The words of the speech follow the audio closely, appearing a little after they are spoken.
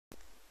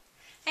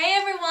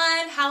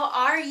how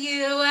are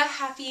you?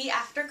 Happy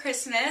after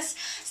Christmas.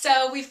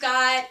 So we've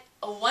got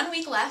 1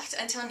 week left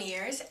until New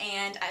Year's,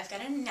 and I've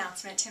got an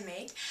announcement to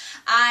make.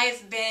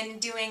 I've been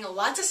doing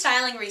lots of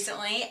styling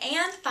recently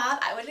and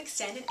thought I would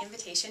extend an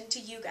invitation to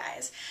you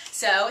guys.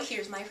 So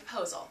here's my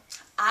proposal.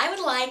 I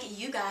would like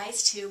you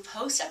guys to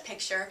post a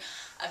picture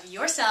of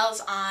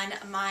yourselves on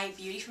my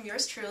Beauty from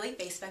Yours Truly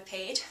Facebook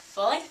page,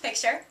 full-length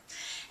picture,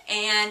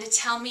 and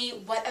tell me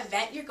what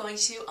event you're going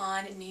to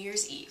on New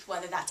Year's Eve,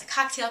 whether that's a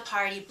cocktail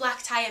party,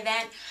 black tie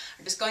event,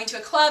 or just going to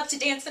a club to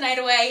dance the night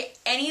away.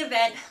 Any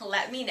event,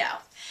 let me know.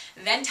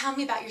 Then tell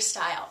me about your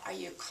style. Are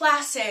you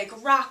classic,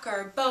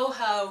 rocker,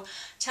 boho?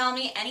 Tell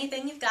me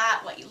anything you've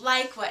got, what you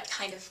like, what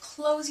kind of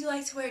clothes you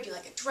like to wear. Do you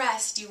like a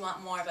dress? Do you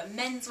want more of a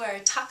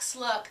menswear tux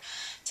look?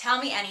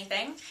 Tell me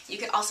anything. You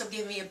could also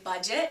give me a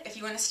budget if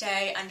you want to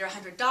stay under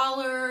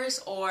 $100,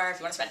 or if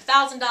you want to spend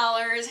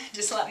 $1,000,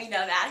 just let me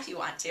know that if you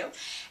want to.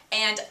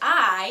 And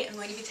I am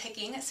going to be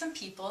picking some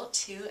people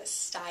to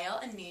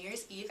style a New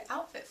Year's Eve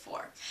outfit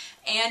for.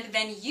 And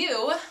then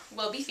you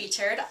will be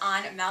featured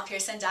on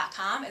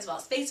malpearson.com as well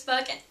as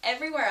Facebook and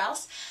everywhere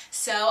else.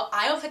 So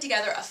I will put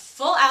together a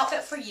full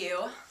outfit for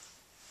you,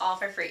 all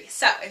for free.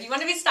 So if you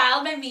want to be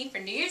styled by me for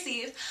New Year's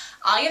Eve,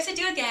 all you have to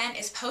do again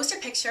is post a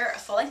picture, a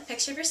full-length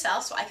picture of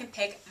yourself, so I can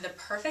pick the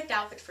perfect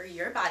outfit for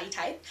your body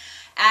type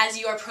as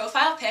your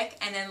profile pic,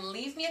 and then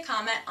leave me a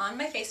comment on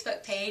my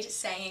Facebook page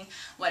saying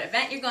what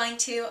event you're going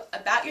to,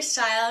 about your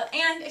style,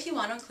 and if you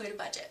want to include a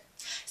budget.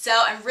 So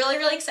I'm really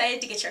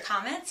excited to get your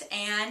comments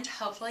and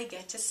hopefully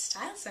get to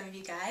style some of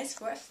you guys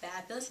for a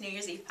fabulous New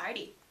Year's Eve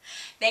party.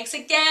 Thanks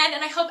again,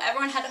 and I hope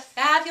everyone had a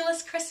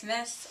fabulous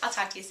Christmas. I'll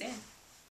talk to you soon.